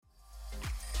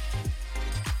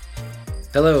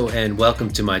Hello and welcome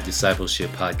to my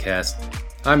Discipleship Podcast.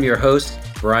 I'm your host,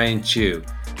 Brian Chu,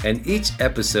 and each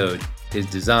episode is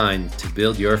designed to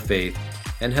build your faith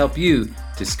and help you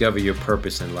discover your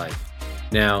purpose in life.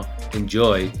 Now,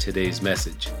 enjoy today's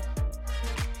message.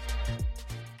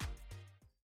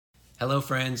 Hello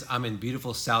friends, I'm in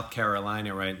beautiful South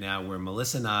Carolina right now where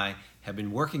Melissa and I have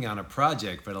been working on a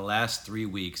project for the last 3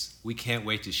 weeks. We can't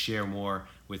wait to share more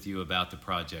with you about the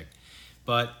project.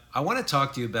 But I want to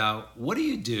talk to you about what do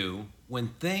you do when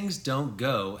things don't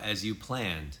go as you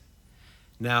planned?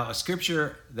 Now, a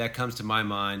scripture that comes to my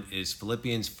mind is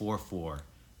Philippians 4:4.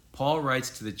 Paul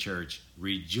writes to the church,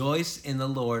 "Rejoice in the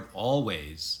Lord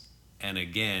always, and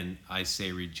again I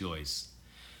say rejoice."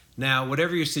 Now,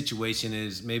 whatever your situation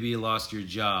is, maybe you lost your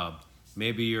job,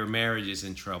 maybe your marriage is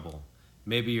in trouble,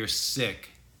 maybe you're sick.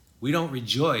 We don't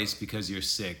rejoice because you're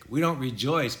sick. We don't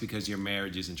rejoice because your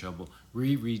marriage is in trouble.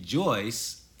 We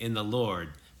rejoice in the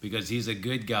Lord because He's a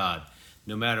good God.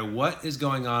 No matter what is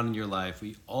going on in your life,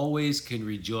 we always can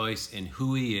rejoice in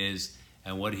who He is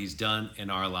and what He's done in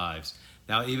our lives.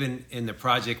 Now, even in the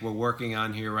project we're working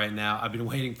on here right now, I've been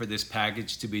waiting for this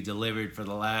package to be delivered for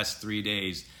the last 3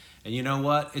 days. And you know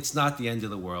what? It's not the end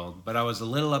of the world, but I was a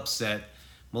little upset.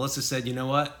 Melissa said, you know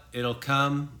what? It'll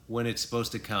come when it's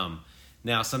supposed to come.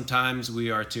 Now, sometimes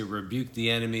we are to rebuke the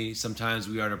enemy. Sometimes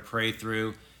we are to pray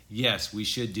through. Yes, we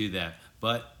should do that.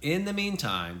 But in the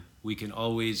meantime, we can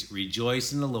always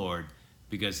rejoice in the Lord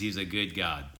because He's a good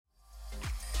God.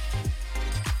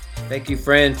 Thank you,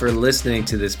 friend, for listening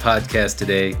to this podcast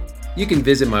today. You can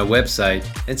visit my website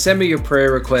and send me your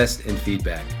prayer requests and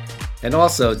feedback. And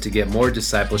also to get more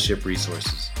discipleship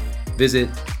resources, visit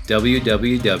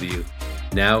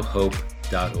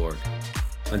www.nowhope.org.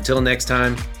 Until next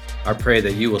time, I pray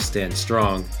that you will stand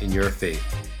strong in your faith.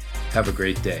 Have a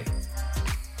great day.